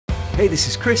Hey, this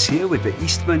is Chris here with the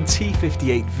Eastman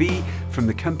T58V from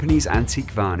the company's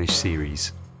Antique Varnish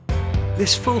series.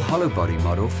 This full hollow body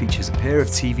model features a pair of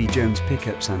TV Jones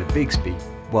pickups and a Bigsby,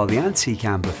 while the antique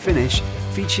amber finish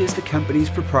features the company's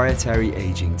proprietary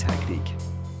aging technique.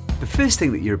 The first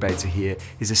thing that you're about to hear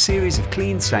is a series of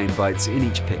clean sound bites in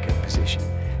each pickup position.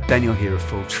 Then you'll hear a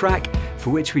full track,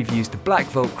 for which we've used the Black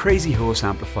Volt Crazy Horse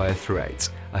amplifier throughout.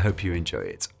 I hope you enjoy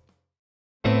it.